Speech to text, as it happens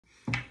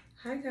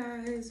Hi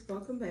guys,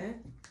 welcome back.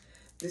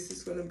 This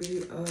is going to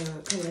be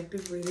a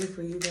collective reading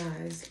for you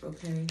guys,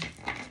 okay?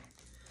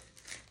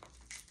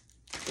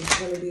 It's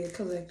going to be a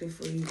collective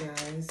for you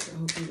guys. I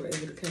hope you were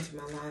able to catch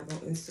my live on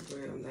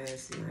Instagram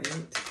last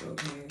night,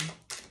 okay?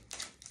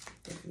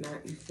 If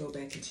not, you can go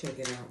back and check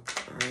it out,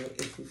 all right?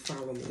 If you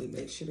follow me,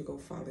 make sure to go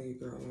follow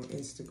your girl on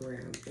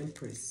Instagram,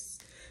 Empress,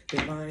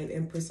 Divine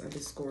Empress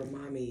 _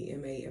 Mommy,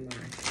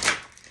 M-A-M-I.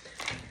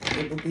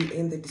 It will be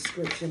in the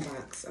description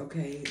box,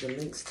 okay? The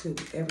links to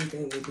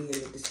everything will be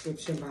in the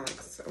description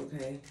box,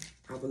 okay?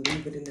 I will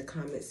leave it in the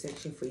comment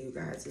section for you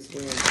guys as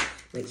well.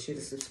 Make sure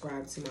to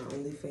subscribe to my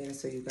OnlyFans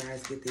so you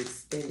guys get the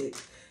extended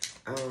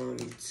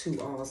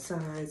to all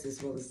sides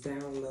as well as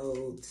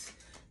downloads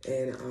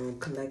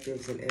and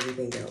collectives and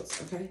everything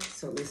else, okay?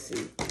 So let's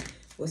see.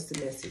 What's the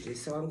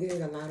messages? So I'm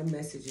getting a lot of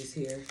messages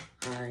here,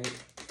 all right?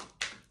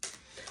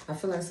 I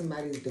feel like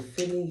somebody's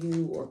defending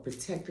you or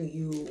protecting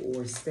you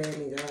or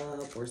standing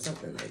up or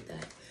something like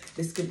that.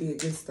 This could be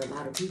against a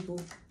lot of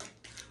people.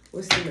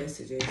 What's the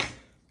messages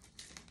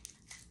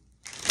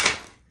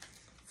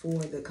for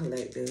the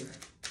collective?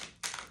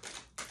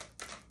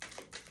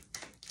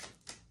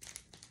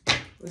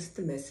 What's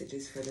the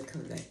messages for the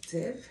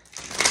collective?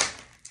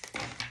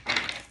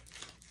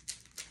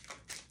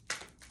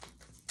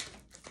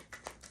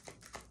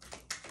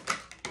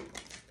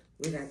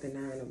 We got the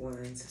 9 of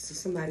Wands. So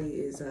somebody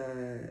is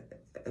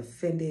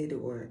offended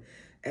or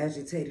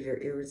agitated or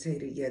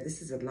irritated. Yeah,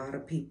 this is a lot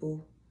of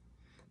people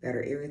that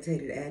are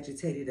irritated,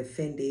 agitated,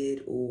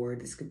 offended, or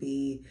this could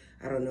be,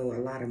 I don't know, a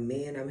lot of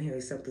men. I'm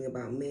hearing something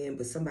about men,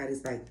 but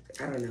somebody's like,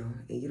 I don't know,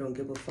 and you don't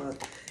give a fuck.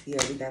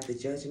 Yeah, we got the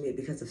Judgment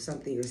because of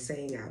something you're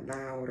saying out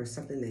loud or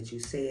something that you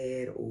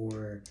said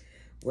or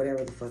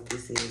whatever the fuck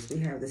this is. We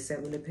have the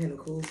 7 of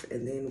Pentacles,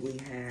 and then we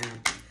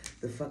have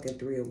the fucking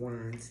 3 of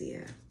Wands,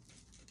 yeah.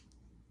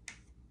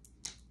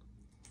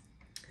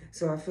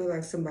 So I feel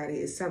like somebody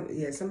is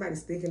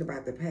somebody's thinking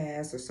about the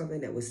past or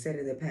something that was said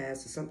in the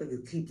past or something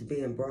that keeps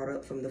being brought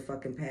up from the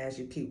fucking past.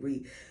 You keep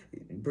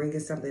bringing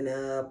something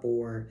up,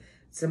 or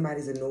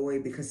somebody's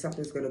annoyed because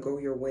something's going to go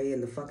your way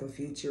in the fucking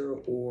future,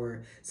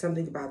 or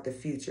something about the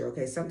future.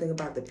 Okay, something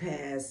about the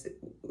past.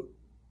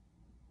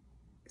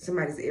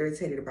 Somebody's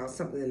irritated about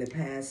something in the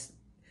past,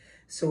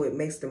 so it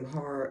makes them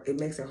hard. It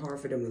makes it hard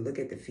for them to look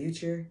at the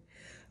future.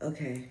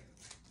 Okay.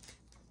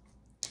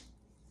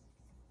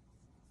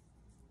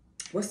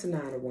 What's the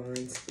 9 of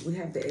Wands? We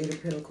have the 8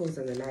 of Pentacles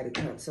and the Knight of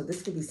Cups. So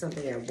this could be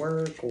something at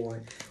work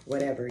or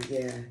whatever.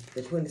 Yeah.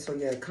 The Queen. So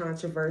yeah,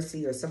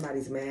 controversy or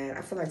somebody's mad.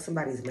 I feel like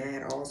somebody's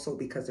mad also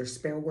because their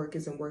spell work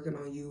isn't working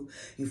on you.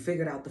 You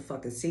figured out the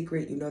fucking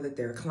secret. You know that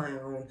they're a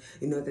clown.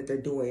 You know that they're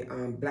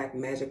doing black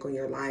magic on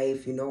your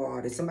life. You know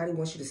all this. Somebody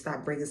wants you to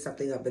stop bringing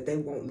something up, but they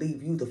won't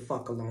leave you the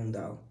fuck alone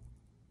though.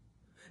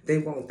 They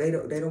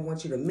don't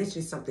want you to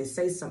mention something,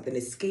 say something.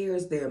 It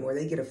scares them or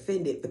they get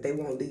offended, but they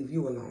won't leave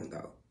you alone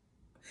though.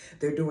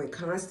 They're doing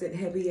constant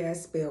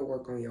heavy-ass spell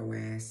work on your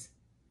ass.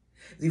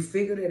 You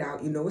figured it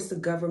out. You know it's the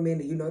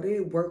government. You know they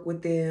didn't work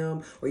with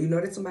them. Or you know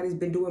that somebody's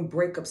been doing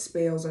breakup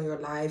spells on your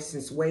life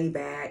since way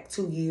back.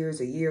 2 years,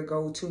 a year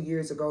ago, 2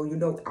 years ago. You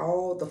know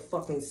all the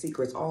fucking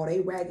secrets. All they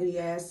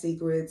raggedy-ass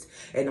secrets.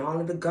 And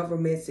all of the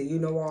governments. And you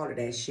know all of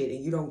that shit.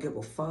 And you don't give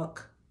a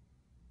fuck.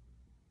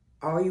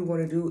 All you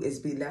want to do is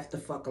be left the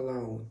fuck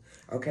alone.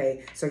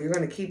 Okay? So you're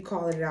going to keep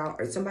calling it out.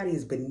 Or somebody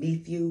is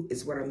beneath you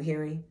is what I'm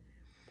hearing.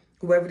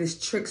 Whoever this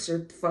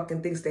trickster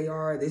fucking thinks they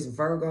are, this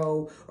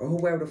Virgo or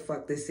whoever the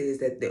fuck this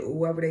is,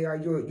 whoever they are,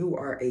 you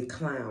are a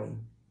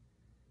clown.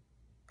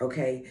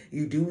 Okay,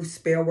 you do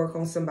spell work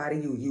on somebody.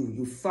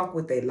 You fuck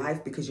with their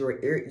life because you're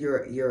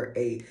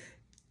a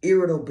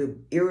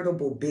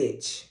irritable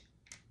bitch.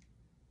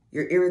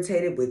 You're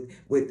irritated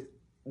with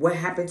what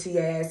happened to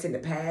your ass in the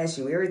past.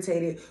 You're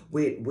irritated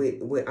with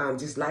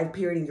just life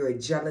period, and you're a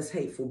jealous,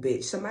 hateful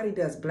bitch. Somebody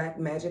does black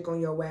magic on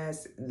your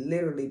ass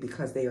literally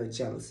because they are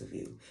jealous of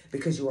you.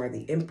 Because you are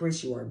the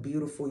Empress, you are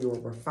beautiful, you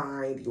are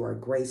refined, you are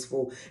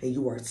graceful, and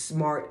you are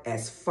smart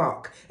as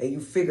fuck. And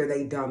you figure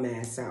they dumb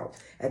ass out.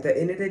 At the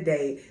end of the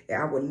day,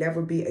 I would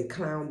never be a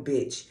clown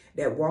bitch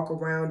that walk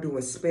around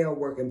doing spell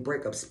work and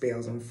breakup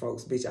spells on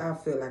folks, bitch. I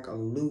feel like a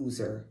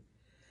loser.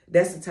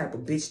 That's the type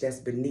of bitch that's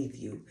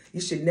beneath you. You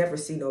should never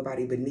see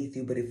nobody beneath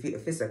you. But if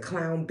it's a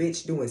clown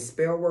bitch doing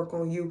spell work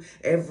on you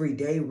every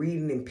day,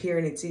 reading and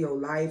peering into your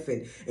life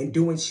and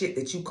doing shit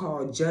that you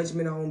call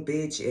judgment on,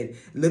 bitch, and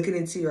looking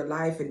into your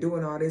life and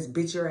doing all this,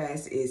 bitch, your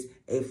ass is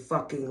a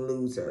fucking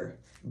loser.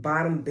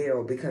 Bottom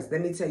barrel. Because let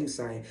me tell you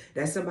something.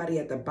 That's somebody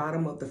at the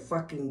bottom of the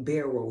fucking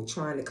barrel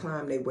trying to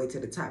climb their way to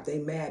the top. They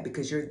mad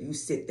because you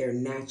sit there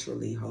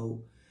naturally,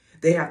 ho.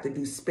 They have to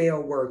do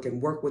spell work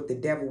and work with the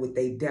devil with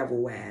they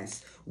devil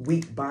ass.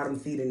 Weak bottom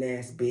feeding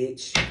ass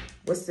bitch.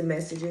 What's the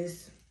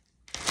messages?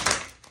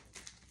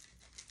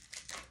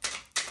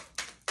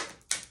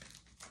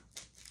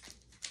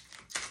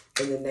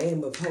 In the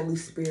name of Holy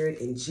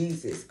Spirit and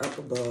Jesus up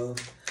above,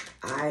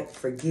 I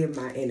forgive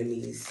my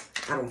enemies.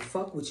 I don't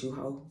fuck with you,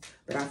 ho,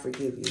 but I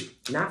forgive you.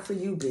 Not for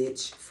you,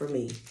 bitch, for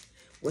me.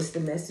 What's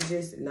the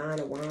messages? 9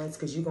 of Wands,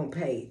 because you're going to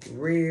pay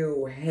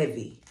real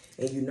heavy,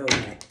 and you know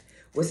that.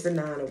 What's the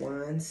 9 of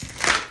Wands?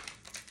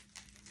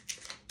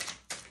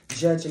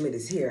 Judgment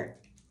is here.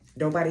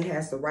 Nobody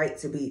has the right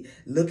to be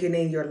looking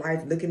in your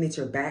life, looking at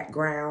your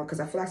background, because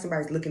I feel like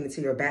somebody's looking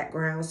into your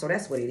background. So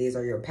that's what it is,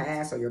 or your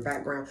past or your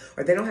background.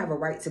 Or they don't have a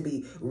right to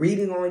be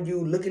reading on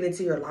you, looking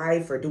into your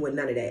life, or doing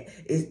none of that.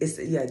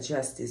 Yeah,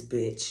 justice,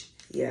 bitch.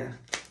 Yeah.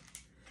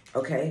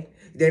 Okay?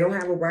 They don't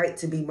have a right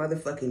to be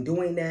motherfucking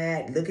doing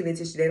that, looking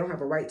into shit. They don't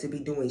have a right to be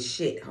doing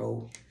shit,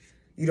 ho.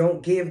 You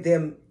don't give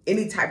them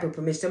any type of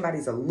permission.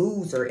 Somebody's a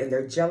loser and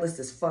they're jealous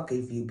as fuck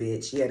of you,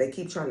 bitch. Yeah, they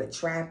keep trying to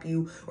trap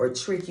you or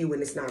trick you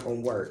and it's not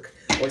going to work.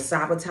 Or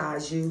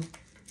sabotage you.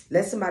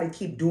 Let somebody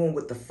keep doing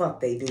what the fuck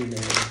they do,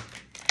 man.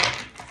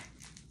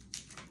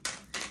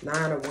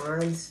 9 of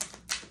Wands.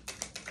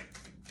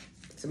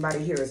 Somebody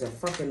here is a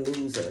fucking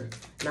loser.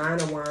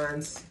 9 of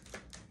Wands.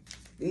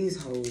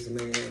 These hoes,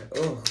 man.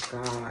 Oh,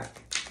 God.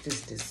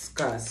 Just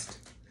disgust.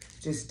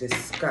 Just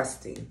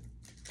disgusting.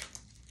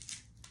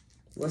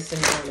 What's the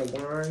 9 of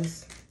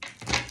Wands?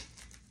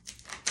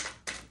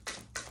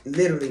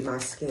 Literally, my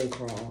skin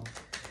crawl.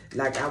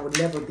 Like, I would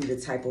never be the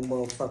type of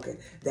motherfucker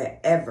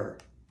that ever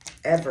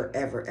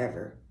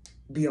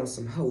be on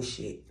some hoe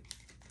shit.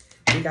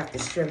 We got the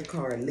Strength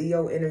card.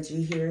 Leo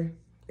energy here.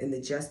 And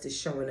the Justice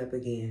showing up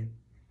again.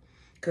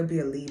 Could be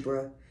a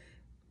Libra.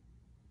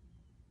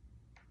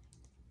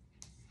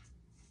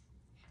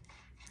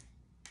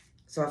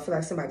 So I feel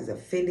like somebody's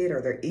offended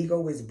or their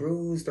ego is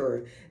bruised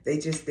or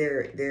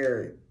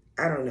they're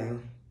I don't know.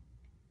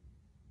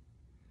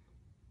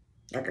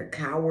 Like a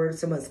coward.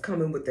 Someone's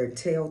coming with their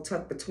tail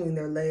tucked between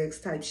their legs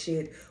type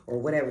shit. Or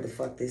whatever the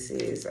fuck this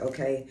is.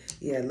 Okay?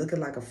 Yeah, looking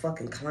like a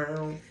fucking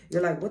clown.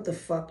 You're like, what the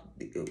fuck?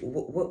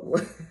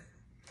 What?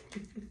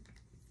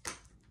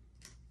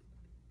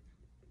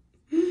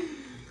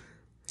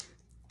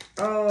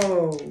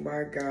 Oh,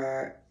 my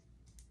God.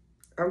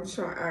 I'm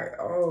trying.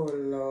 Oh,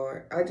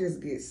 Lord. I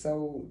just get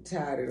so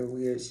tired of the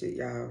weird shit,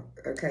 y'all.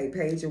 Okay,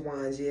 Page of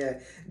Wands, yeah.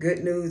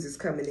 Good news is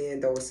coming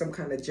in, though. Some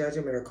kind of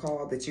judgment or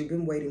call that you've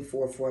been waiting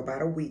for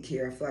about a week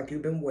here. I feel like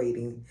you've been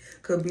waiting.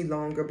 Could be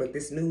longer, but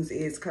this news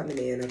is coming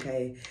in,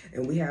 okay?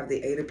 And we have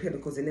the 8 of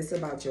Pentacles, and it's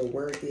about your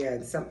work, yeah,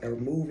 and or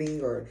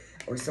moving or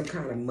some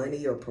kind of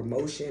money or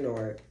promotion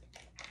or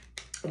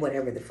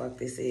whatever the fuck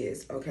this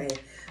is, okay?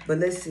 But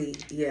let's see.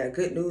 Yeah,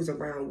 good news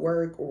around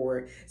work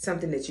or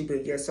something that you've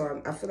been, yeah,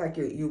 so I feel like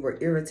you were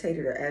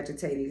irritated or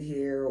agitated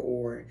here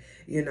or,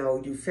 you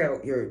know, you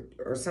felt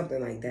or something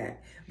like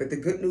that. But the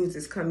good news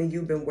is coming.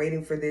 You've been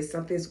waiting for this.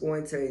 Something's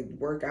going to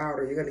work out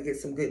or you're going to get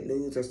some good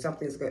news or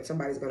somebody's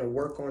going to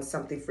work on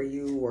something for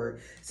you or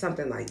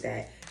something like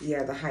that.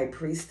 Yeah, the High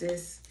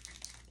Priestess.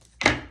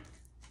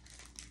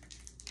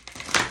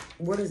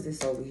 What is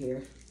this over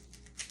here?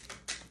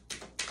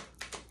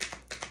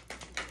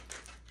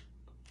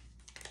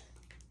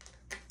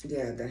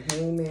 Yeah, the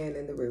Hangman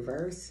in the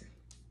reverse.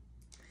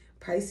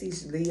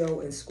 Pisces,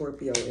 Leo, and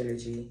Scorpio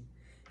energy.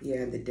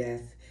 Yeah, and the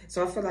Death.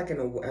 So I feel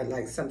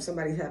like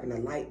somebody's having a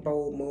light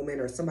bulb moment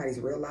or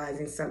somebody's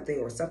realizing something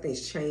or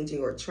something's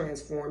changing or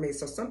transforming.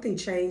 So something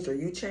changed or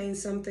you changed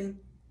something.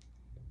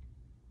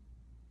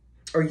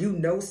 Or you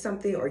know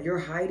something or you're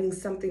hiding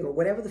something or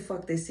whatever the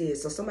fuck this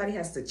is. So somebody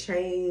has to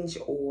change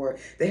or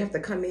they have to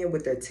come in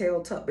with their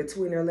tail tucked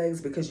between their legs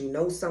because you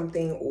know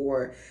something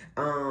or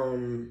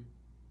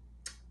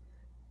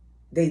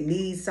they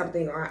need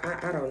something, or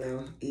I don't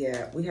know.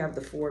 Yeah, we have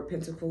the 4 of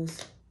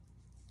Pentacles.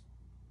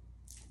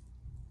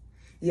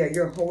 Yeah,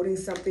 you're holding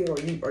something or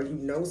you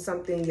know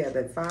something. Yeah,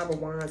 the 5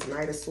 of Wands,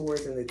 Knight of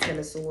Swords, and the 10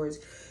 of Swords.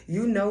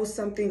 You know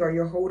something or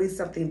you're holding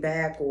something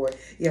back or,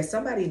 yeah,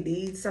 somebody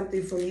needs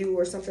something from you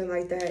or something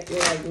like that. You're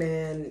like,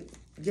 man,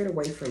 get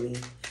away from me.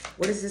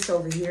 What is this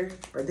over here?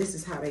 Or this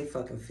is how they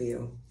fucking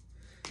feel.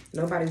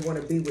 Nobody want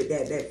to be with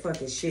that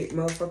fucking shit.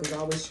 Motherfuckers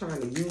always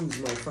trying to use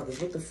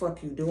motherfuckers. What the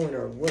fuck you doing?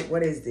 Or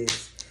what is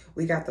this?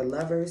 We got the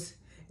Lovers,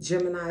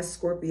 Gemini,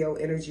 Scorpio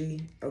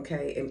energy,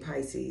 okay, and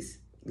Pisces,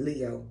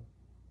 Leo.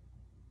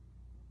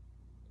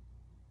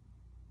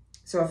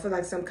 So I feel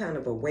like some kind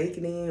of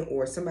awakening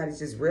or somebody's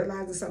just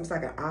realizing something's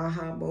like an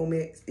aha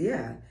moment.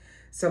 Yeah.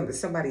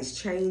 Somebody's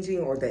changing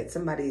or that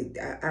somebody,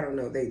 I don't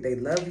know, they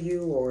love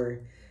you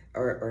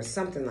or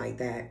something like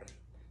that.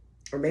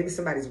 Or maybe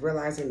somebody's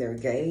realizing they're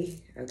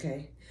gay,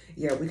 okay?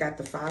 Yeah, we got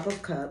the 5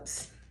 of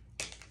Cups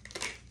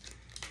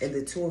and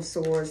the 2 of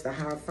Swords, the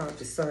Hierophant,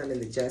 the Sun,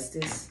 and the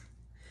Justice.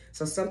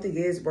 So something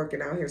is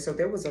working out here. So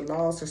there was a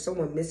loss or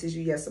someone misses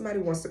you. Yeah, somebody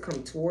wants to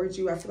come towards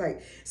you. I feel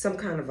like some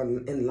kind of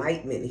an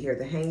enlightenment here.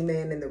 The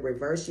Hangman in the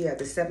reverse. Yeah,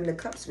 the 7 of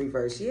Cups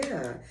reverse.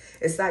 Yeah.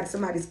 It's like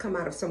somebody's come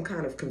out of some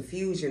kind of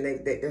confusion.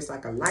 There's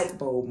like a light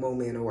bulb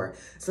moment or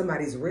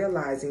somebody's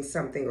realizing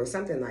something or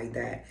something like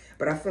that.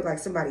 But I feel like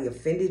somebody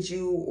offended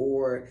you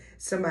or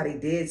somebody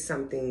did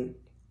something.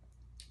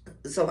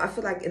 So I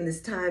feel like in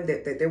this time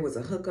that there was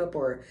a hookup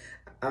or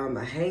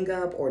a hang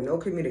up or no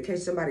communication,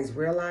 somebody's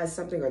realized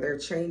something or they're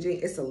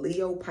changing. It's a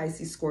Leo,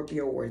 Pisces,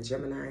 Scorpio, or a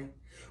Gemini.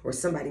 or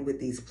somebody with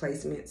these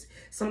placements.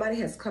 Somebody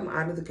has come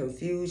out of the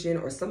confusion,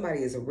 or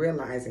somebody is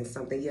realizing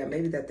something. Yeah,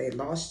 maybe that they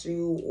lost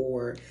you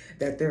or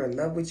that they're in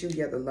love with you.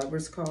 Yeah, the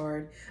Lover's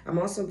card. I'm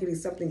also getting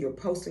something you're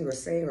posting or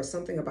saying, or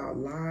something about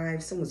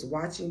live. Someone's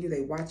watching you.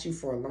 They watch you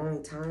for a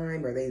long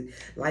time, or they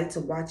like to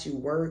watch you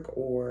work,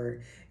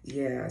 or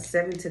yeah,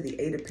 7 to the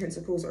 8 of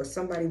Pentacles, or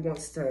somebody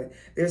wants to,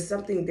 there's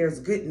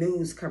good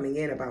news coming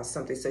in about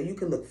something. So you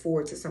can look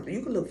forward to something.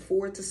 You can look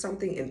forward to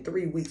something in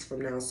 3 weeks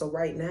from now. So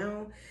right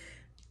now,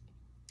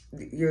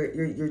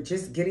 you're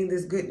just getting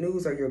this good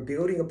news, or you're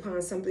building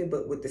upon something.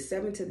 But with the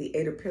 7 to the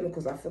 8 of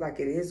Pentacles, I feel like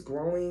it is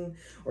growing,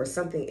 or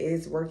something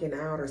is working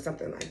out, or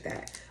something like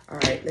that. All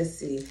right, let's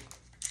see.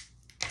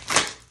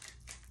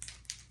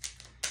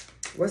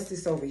 What's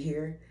this over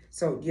here?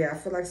 So yeah, I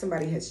feel like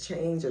somebody has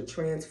changed or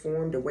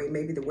transformed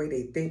maybe the way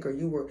they think, or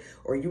you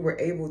were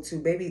able to,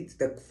 maybe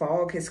the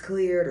fog has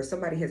cleared, or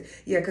somebody has,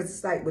 yeah, because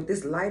it's like with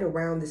this light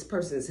around this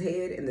person's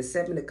head and the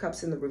 7 of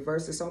Cups in the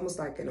reverse, it's almost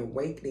like an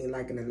awakening,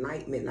 like an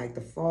enlightenment, like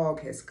the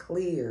fog has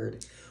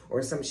cleared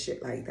or some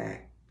shit like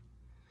that.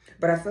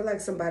 But I feel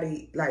like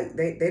somebody, like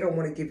they don't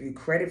want to give you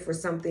credit for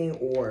something,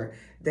 or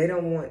they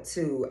don't want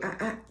to,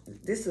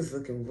 this is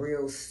looking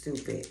real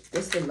stupid.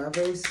 What's the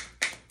Lovers?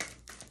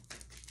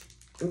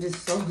 I'm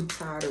just so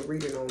tired of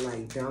reading on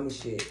like dumb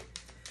shit.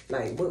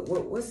 Like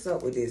what's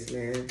up with this,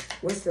 man?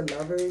 What's the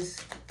Lovers?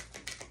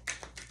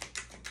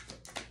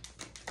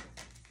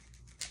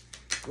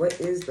 What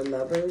is the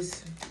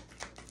Lovers?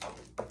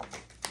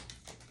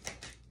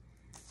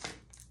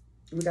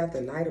 We got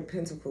the Knight of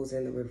Pentacles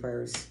in the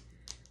reverse.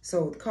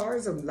 So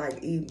cards of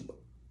like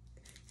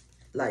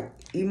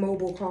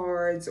immobile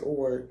cards,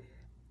 or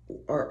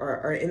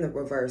are in the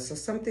reverse. So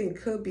something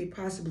could be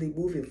possibly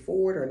moving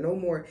forward, or no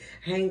more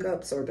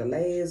hang-ups or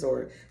delays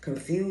or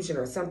confusion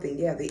or something.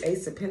 Yeah, the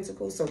Ace of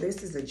Pentacles. So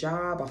this is a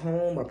job, a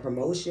home, a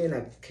promotion,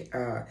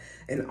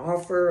 an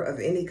offer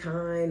of any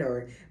kind,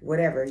 or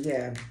whatever.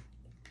 Yeah.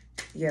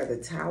 Yeah, the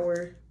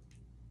Tower.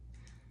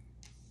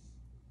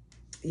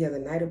 Yeah, the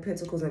Knight of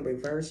Pentacles in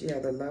reverse. Yeah,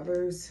 the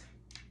Lovers.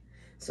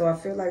 So I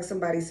feel like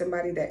somebody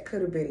that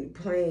could have been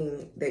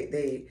playing,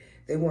 they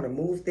want to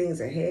move things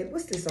ahead.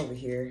 What's this over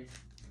here?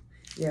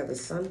 Yeah, the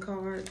Sun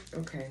card.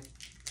 Okay.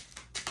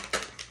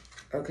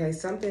 Okay,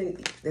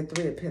 something, the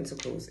 3 of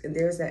Pentacles. And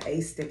there's that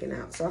Ace sticking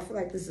out. So I feel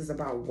like this is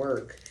about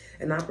work,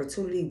 an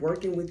opportunity,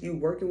 working with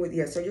you,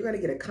 yeah. So you're going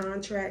to get a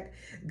contract,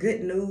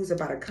 good news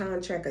about a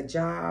contract, a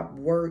job,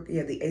 work.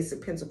 Yeah, the Ace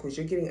of Pentacles.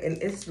 You're getting,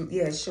 and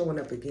it's showing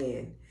up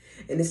again.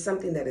 And it's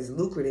something that is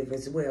lucrative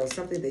as well,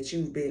 something that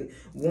you've been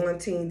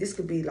wanting. This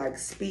could be like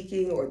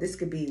speaking, or this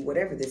could be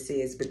whatever this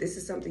is, but this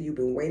is something you've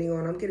been waiting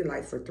on. I'm getting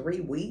like for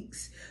 3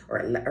 weeks, or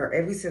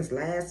ever since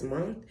last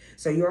month.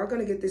 So you are going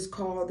to get this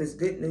call, this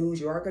good news.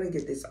 You are going to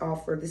get this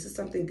offer. This is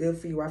something good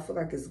for you. I feel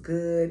like it's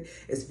good.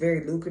 It's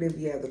very lucrative.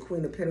 Yeah, the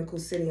Queen of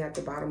Pentacles sitting at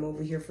the bottom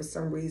over here for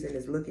some reason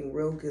is looking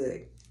real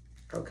good.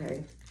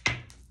 Okay.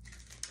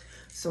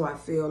 So I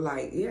feel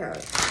like, yeah,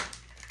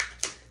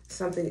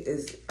 something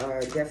is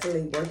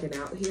definitely working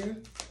out here.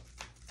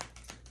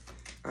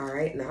 All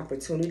right, an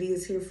opportunity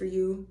is here for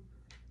you.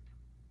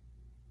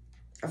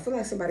 I feel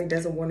like somebody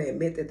doesn't want to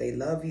admit that they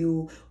love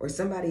you, or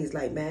somebody is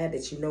like mad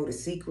that you know the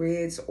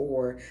secrets,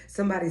 or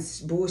somebody's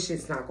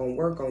bullshit's not going to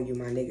work on you,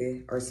 my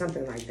nigga, or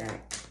something like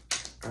that.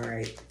 All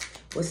right,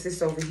 what's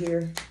this over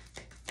here?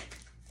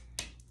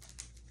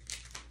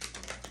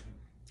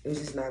 It's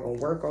just not going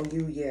to work on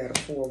you. Yeah, the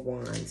 4 of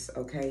Wands,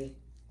 okay?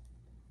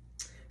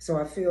 So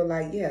I feel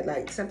like, yeah,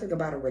 like something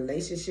about a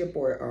relationship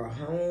or a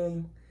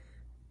home,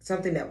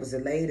 something that was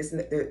delayed.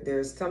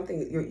 There's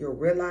something, you're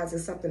realizing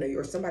something,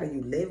 or somebody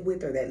you live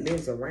with or that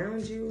lives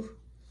around you.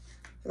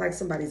 I feel like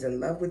somebody's in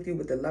love with you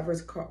with the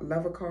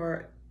Lover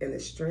card and the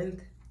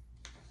Strength.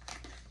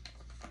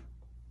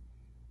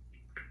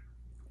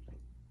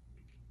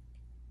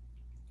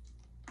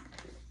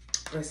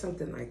 Or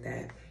something like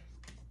that.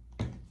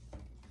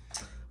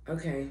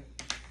 Okay.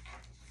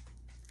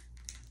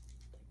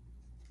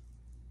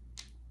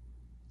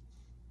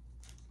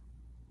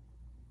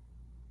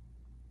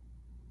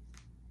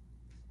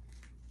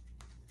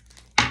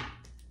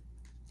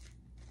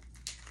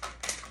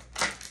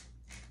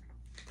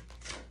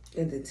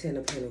 And the 10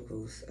 of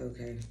Pentacles,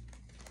 okay.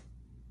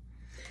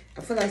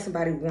 I feel like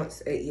somebody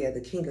wants, yeah,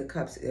 the King of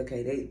Cups,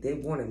 okay, they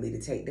wanted me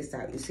to take this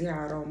out. You see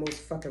how it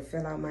almost fucking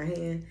fell out my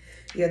hand?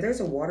 Yeah, there's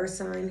a water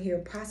sign here,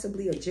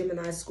 possibly a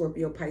Gemini,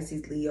 Scorpio,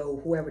 Pisces, Leo,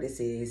 whoever this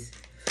is.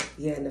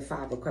 Yeah, and the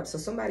 5 of Cups. So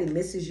somebody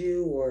misses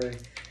you,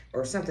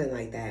 or something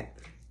like that.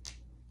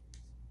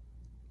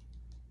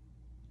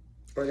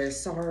 Or they're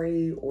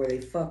sorry, or they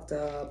fucked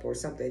up, or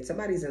something.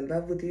 Somebody's in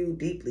love with you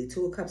deeply.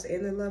 2 of Cups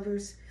and the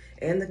Lovers.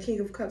 And the King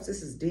of Cups,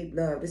 this is deep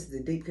love. This is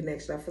a deep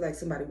connection. I feel like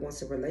somebody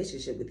wants a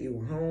relationship with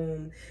you.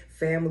 Home,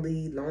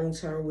 family,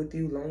 long-term with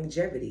you,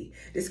 longevity.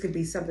 This could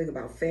be something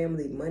about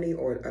family, money,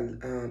 or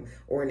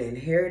an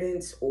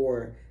inheritance,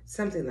 or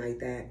something like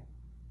that.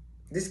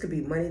 This could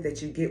be money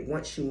that you get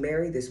once you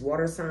marry this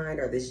water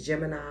sign or this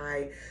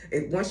Gemini.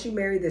 Once you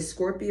marry this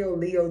Scorpio,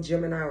 Leo,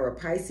 Gemini, or a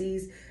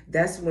Pisces,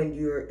 that's when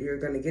you're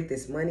going to get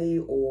this money,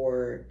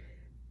 or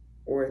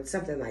or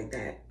something like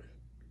that.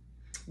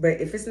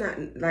 But if it's not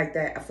like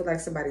that, I feel like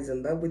somebody's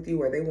in love with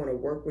you, or they want to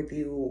work with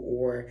you,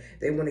 or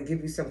they want to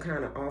give you some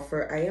kind of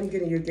offer. I am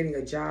getting, you're getting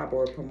a job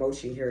or a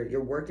promotion here.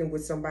 You're working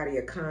with somebody,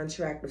 a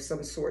contract of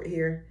some sort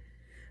here.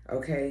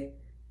 Okay.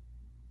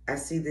 I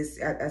see this.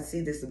 I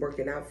see this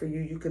working out for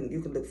you. You can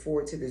look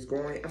forward to this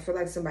growing. I feel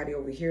like somebody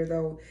over here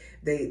though,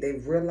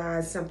 they've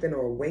realized something,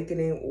 or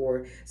awakening,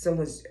 or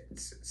someone's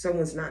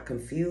not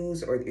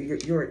confused, or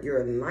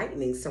you're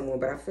enlightening someone.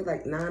 But I feel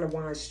like Nine of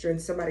Wands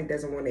strength. Somebody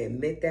doesn't want to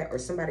admit that, or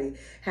somebody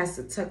has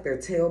to tuck their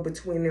tail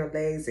between their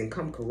legs and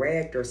come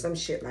correct, or some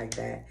shit like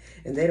that.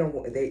 And they don't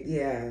want.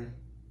 Yeah.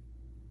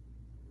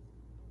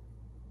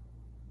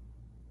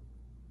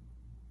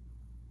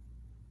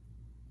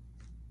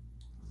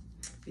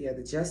 Yeah,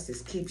 the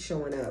Justice keeps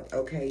showing up.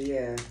 Okay,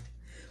 yeah.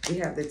 We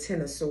have the Ten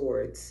of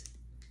Swords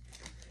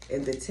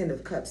and the Ten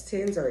of Cups.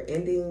 Tens are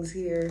endings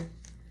here.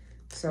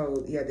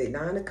 So, yeah, the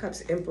Nine of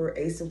Cups, Emperor,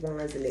 Ace of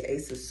Wands, and the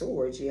Ace of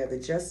Swords. Yeah, the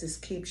Justice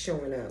keeps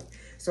showing up.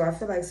 So I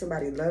feel like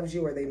somebody loves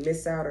you, or they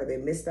miss out, or they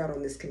missed out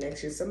on this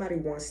connection. Somebody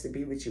wants to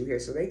be with you here.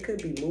 So they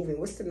could be moving.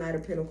 What's the Knight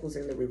of Pentacles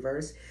in the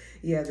reverse?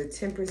 Yeah, the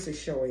Temperance is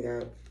showing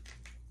up.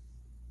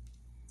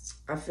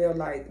 I feel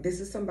like this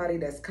is somebody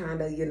that's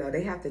kind of, you know,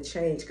 they have to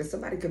change, because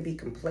somebody could be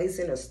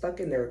complacent or stuck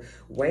in their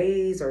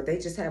ways, or they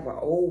just have an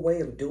old way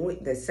of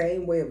doing, the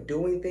same way of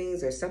doing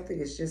things, or something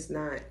is just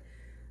not,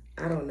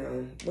 I don't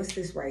know. What's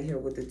this right here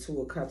with the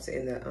Two of Cups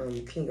and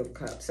the King of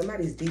Cups?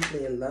 Somebody's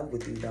deeply in love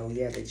with you though.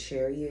 Yeah, the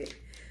Chariot.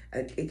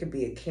 It could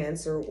be a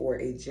Cancer or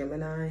a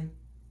Gemini.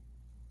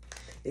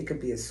 It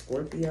could be a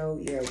Scorpio.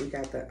 Yeah, we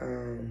got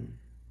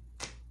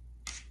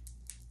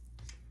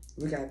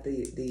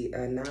the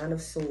Nine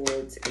of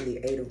Swords and the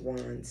Eight of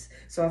Wands.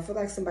 So I feel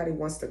like somebody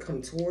wants to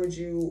come towards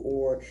you,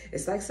 or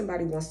it's like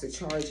somebody wants to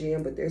charge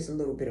in, but there's a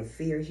little bit of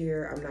fear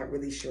here. I'm not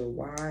really sure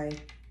why.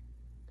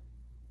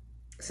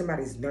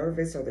 Somebody's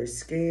nervous, or they're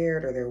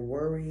scared, or they're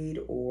worried,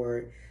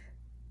 or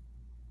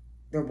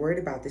they're worried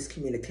about this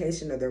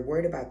communication, or they're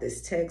worried about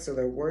this text, or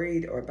they're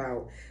worried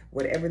about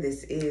whatever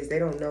this is. They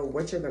don't know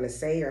what you're going to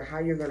say or how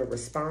you're going to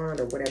respond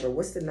or whatever.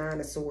 What's the Nine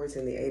of Swords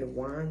and the Eight of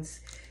Wands?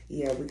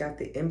 Yeah, we got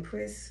the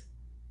Empress.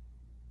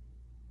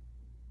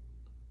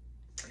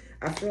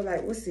 I feel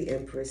like, what's the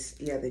Empress?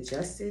 Yeah, the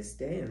Justice.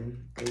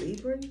 Damn. A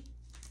Libra?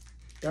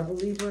 Double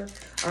Libra?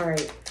 All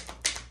right.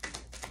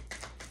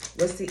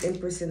 What's the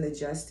Empress and the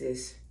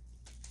Justice?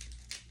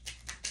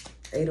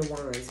 Eight of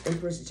Wands.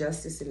 Empress,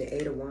 Justice, and the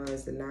Eight of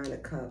Wands, the Nine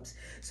of Cups.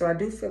 So I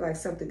do feel like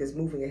something is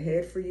moving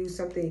ahead for you.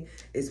 Something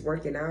is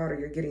working out, or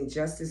you're getting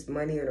justice,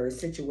 money, or a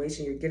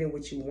situation. You're getting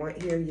what you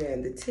want here. Yeah,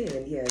 and the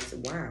 10. Yeah, it's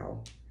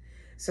wow.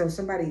 So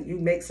somebody, you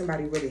make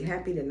somebody really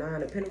happy, the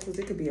Nine of Pentacles.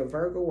 It could be a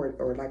Virgo,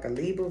 or like a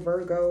Libra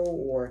Virgo,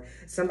 or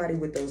somebody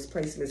with those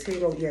placements. Here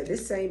you go. Yeah,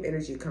 this same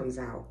energy comes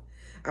out.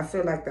 I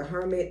feel like the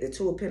Hermit, the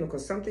Two of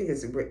Pentacles, something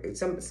is,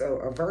 so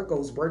a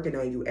Virgo's working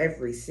on you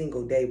every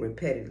single day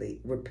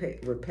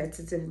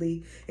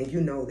repetitively, and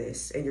you know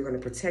this, and you're going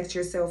to protect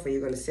yourself, and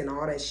you're going to send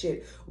all that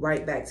shit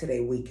right back to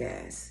their weak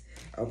ass,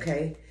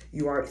 okay?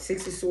 You are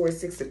Six of Swords,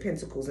 Six of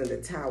Pentacles in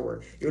the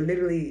Tower. You're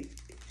literally,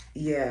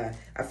 yeah,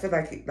 I feel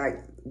like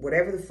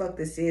whatever the fuck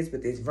this is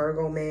with this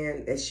Virgo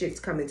man, that shit's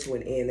coming to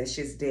an end. That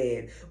shit's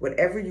dead.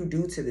 Whatever you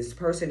do to this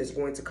person is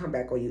going to come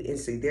back on you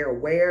instantly. They're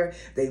aware.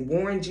 They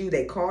warned you.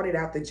 They called it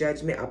out, the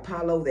judgment.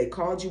 Apollo, they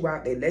called you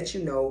out. They let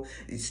you know.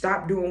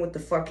 Stop doing what the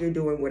fuck you're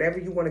doing. Whatever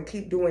you want to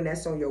keep doing,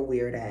 that's on your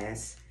weird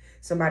ass.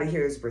 Somebody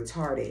here is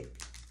retarded.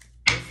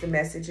 What's the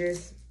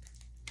messages?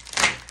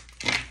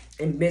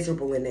 And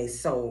miserable in their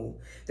soul.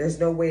 There's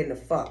no way in the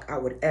fuck I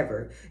would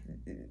ever,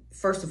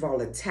 first of all,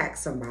 attack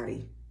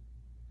somebody,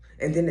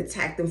 and then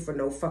attack them for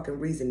no fucking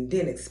reason,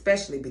 then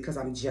especially because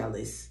I'm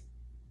jealous.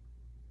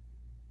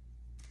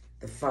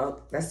 The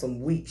fuck? That's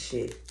some weak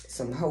shit.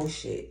 Some hoe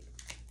shit.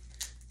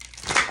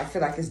 I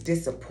feel like it's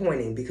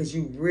disappointing, because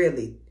you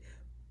really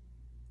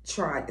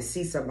tried to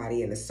see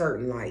somebody in a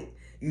certain light.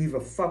 You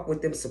even fuck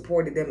with them,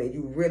 supported them, and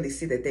you really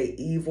see that they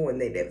evil and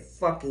they that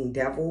fucking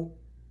devil.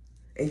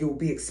 And you'll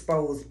be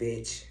exposed,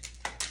 bitch.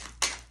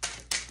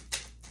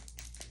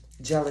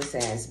 Jealous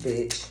ass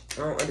bitch.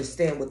 I don't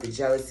understand what the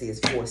jealousy is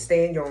for.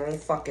 Stay in your own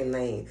fucking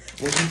lane.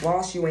 When you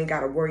boss, you ain't got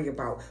to worry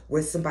about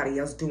what somebody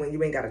else doing.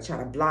 You ain't got to try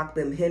to block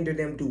them, hinder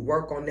them, do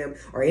work on them,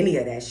 or any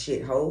of that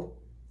shit, ho.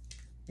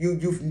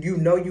 You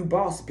know you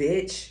boss,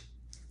 bitch.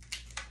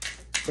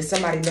 But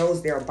somebody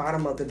knows they're a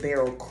bottom of the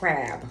barrel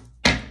crab.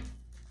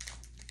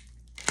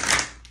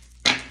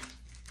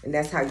 And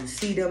that's how you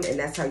see them, and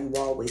that's how you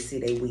always see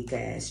their weak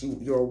ass.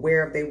 You're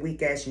aware of their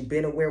weak ass. You've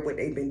been aware of what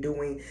they've been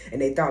doing, and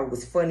they thought it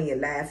was funny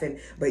and laughing.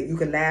 But you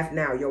can laugh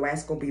now. Your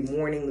ass gonna be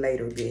mourning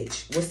later,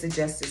 bitch. What's the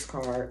Justice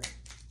card?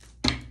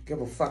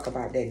 Give a fuck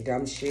about that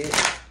dumb shit.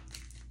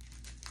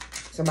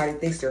 Somebody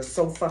thinks they're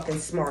so fucking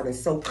smart and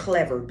so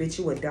clever. Bitch,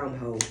 you a dumb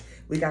hoe.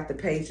 We got the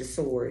Page of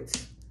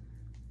Swords.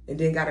 And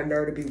then got a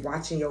nerve to be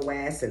watching your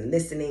ass and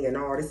listening and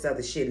all this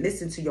other shit.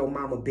 Listen to your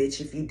mama, bitch.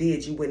 If you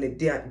did, you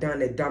wouldn't have done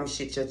the dumb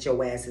shit that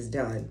your ass has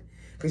done.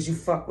 Because you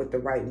fuck with the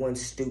right one,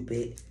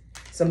 stupid.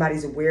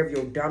 Somebody's aware of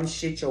your dumb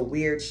shit, your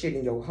weird shit,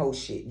 and your whole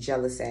shit.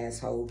 Jealous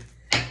asshole.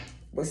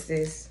 What's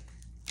this?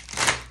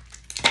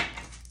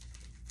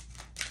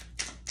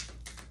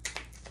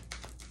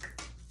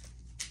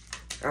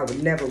 I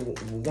would never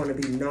want to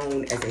be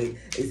known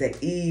as an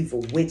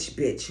evil witch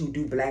bitch who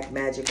do black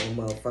magic on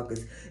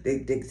motherfuckers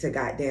to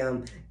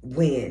goddamn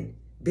win.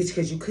 Bitch,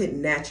 because you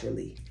couldn't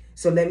naturally.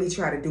 So let me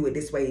try to do it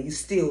this way and you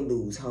still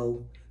lose,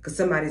 ho. Because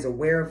somebody's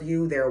aware of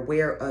you. They're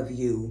aware of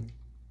you.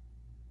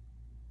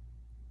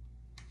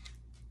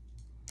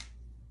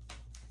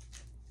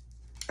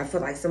 I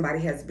feel like somebody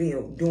has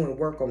been doing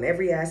work on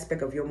every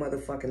aspect of your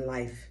motherfucking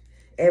life.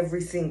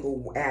 Every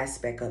single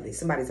aspect of it.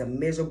 Somebody's a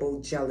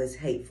miserable, jealous,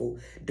 hateful,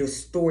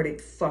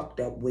 distorted, fucked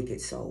up, wicked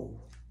soul.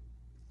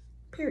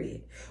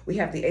 Period. We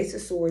have the Ace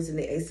of Swords and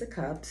the Ace of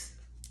Cups.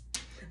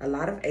 A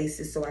lot of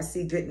aces, so I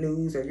see good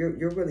news or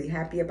you're really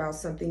happy about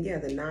something. Yeah,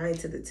 the 9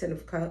 to the 10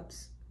 of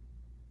Cups.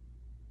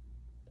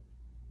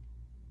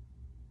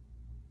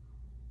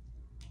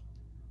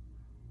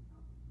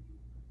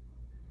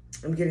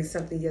 I'm getting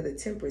something, yeah, the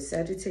Temperance,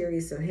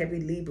 Sagittarius, some heavy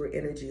Libra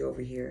energy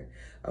over here,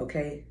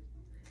 okay?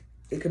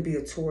 It could be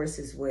a Taurus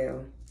as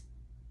well.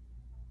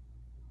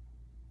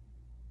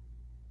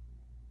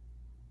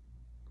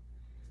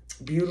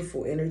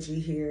 Beautiful energy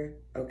here,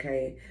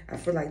 okay? I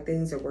feel like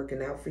things are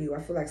working out for you.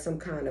 I feel like some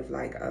kind of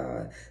like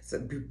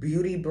some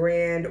beauty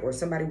brand or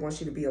somebody wants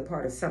you to be a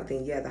part of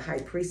something. Yeah, the High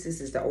Priestess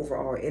is the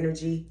overall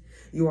energy.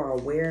 You are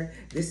aware.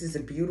 This is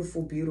a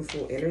beautiful,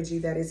 beautiful energy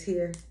that is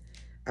here.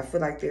 I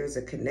feel like there's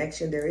a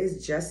connection. There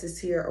is justice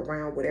here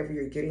around whatever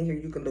you're getting here.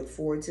 You can look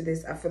forward to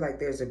this. I feel like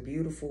there's a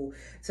beautiful,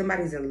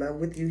 somebody's in love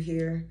with you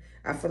here.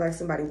 I feel like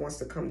somebody wants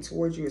to come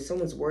towards you or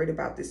someone's worried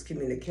about this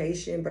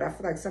communication, but I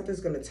feel like something's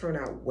going to turn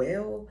out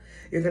well.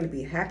 You're going to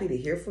be happy to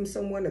hear from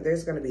someone or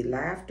there's going to be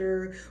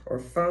laughter or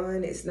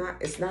fun. It's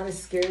not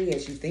as scary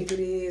as you think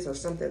it is or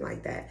something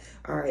like that.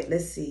 All right,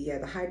 let's see. Yeah,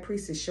 the High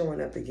Priest is showing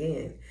up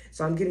again.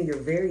 So I'm getting you're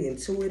very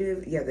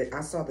intuitive. Yeah,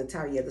 I saw the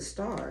Tower. Yeah, the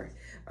Star.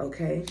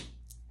 Okay.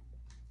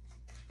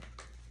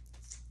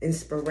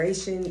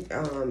 Inspiration,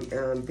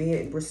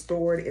 being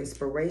restored,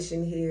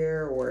 inspiration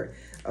here, or,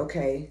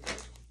 okay.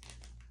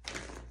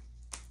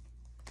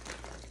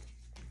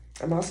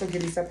 I'm also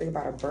getting something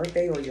about a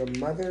birthday or your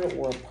mother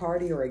or a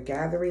party or a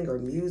gathering or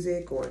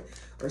music or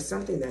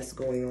something that's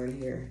going on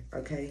here,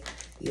 okay?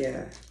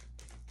 Yeah.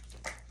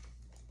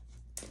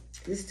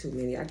 There's too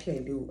many. I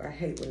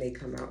hate when they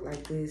come out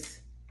like this.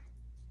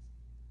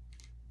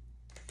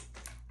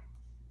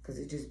 Because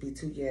it just be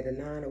too, yeah, the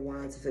 9 of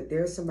Wands. If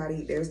there's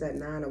somebody, there's that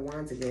 9 of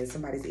Wands again.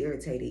 Somebody's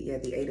irritated. Yeah,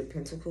 the 8 of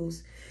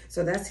Pentacles.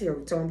 So that's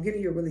here. So I'm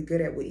getting you're really good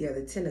at, yeah,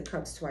 the 10 of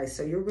Cups twice.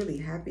 So you're really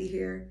happy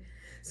here.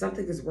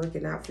 Something is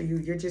working out for you.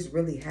 You're just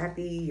really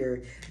happy.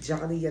 You're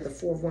jolly. Yeah, the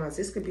 4 of Wands.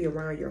 This could be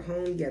around your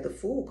home. Yeah, the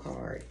Fool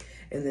card.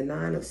 And the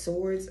 9 of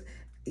Swords.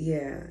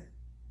 Yeah.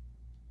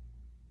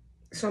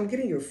 So I'm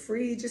getting you're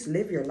free, just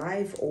live your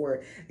life,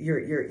 or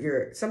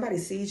somebody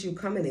sees you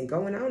coming and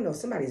going. I don't know,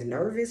 somebody's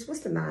nervous. What's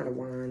the 9 of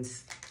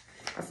Wands?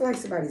 I feel like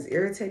somebody's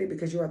irritated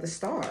because you are the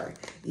Star.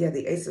 Yeah,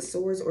 the Ace of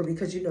Swords, or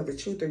because you know the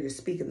truth or you're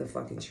speaking the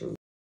fucking truth.